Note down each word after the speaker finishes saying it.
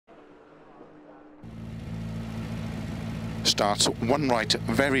Starts 1 right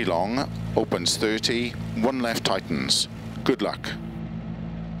very long, opens 30, 1 left tightens. Good luck.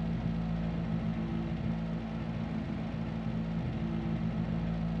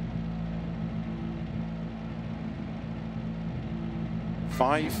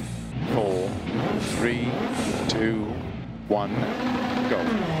 Five, 4, 3, 2, 1, go.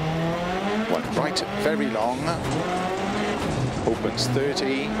 1 right very long, opens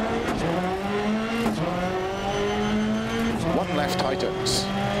 30, 1 left tightens,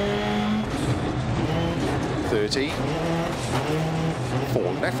 30,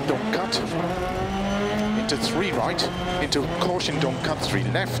 4 left, don't cut, into 3 right, into caution, don't cut, 3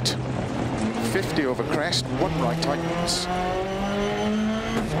 left, 50 over crest, 1 right tightens,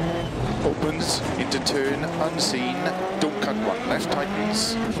 opens, into turn, unseen, don't cut, 1 left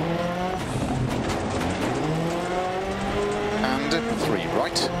tightens, and 3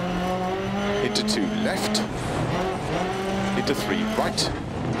 right, into 2 left, into 3 right,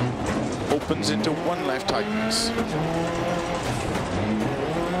 opens into 1 left tightens,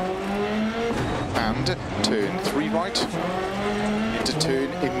 and turn 3 right, into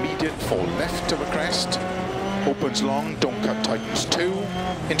turn immediate 4 left of a crest, opens long, don't cut, tightens 2,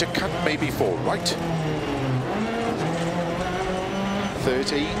 into cut maybe 4 right,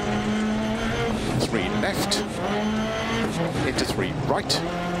 30, 3 left, into 3 right,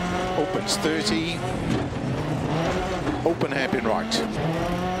 opens 30, open hairpin right,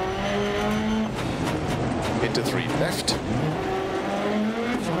 into 3 left,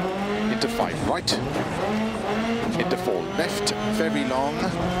 into 5 right, into 4 left, very long,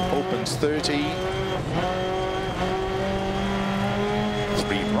 opens 30,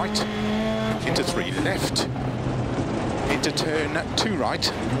 3 right, into 3 left, into turn 2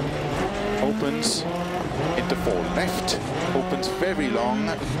 right, opens, into 4 left, opens very long,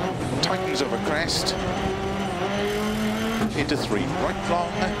 tightens over crest, into 3 right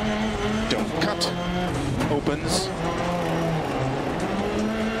long, don't cut, opens,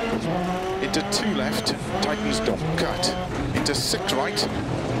 into 2 left, tightens, don't cut, into 6 right,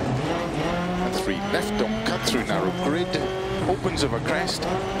 and 3 left, don't cut through narrow grid, opens over crest,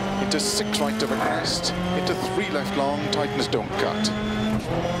 into 6 right over crest, into 3 left long, tightens, don't cut,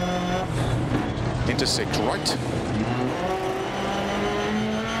 into 6 right,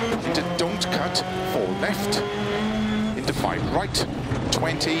 into don't cut, 4 left, into 5 right,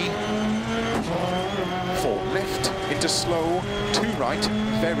 20, 4 left, into slow, 2 right,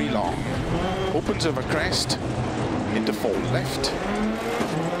 very long, opens over crest, into 4 left,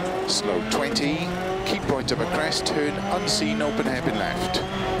 slow 20, keep right over crest, turn unseen, open hairpin left.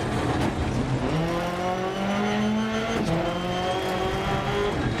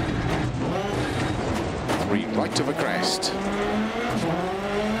 Three right over crest,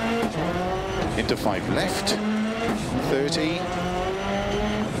 into 5 left, 30,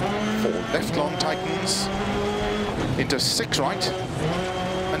 4 left long tightens, into 6 right,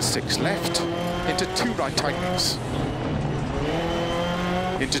 and 6 left, into 2 right tightens,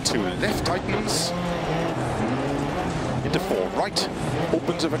 into 2 left tightens, into 4 right,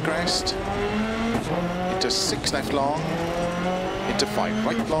 opens over crest, into 6 left long, into 5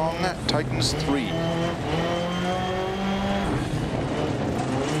 right long, tightens 3,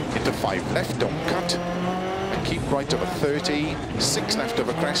 into 5 left, don't cut, and keep right over 30, 6 left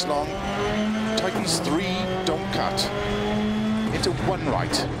over crest long, tightens 3, don't cut, into 1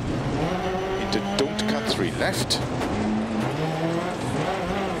 right, into don't cut 3 left,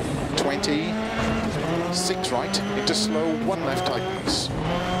 20, 6 right, into slow, 1 left tightens,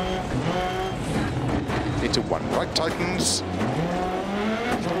 into 1 right tightens,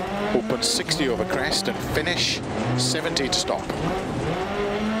 open 60 over crest and finish, 70 to stop.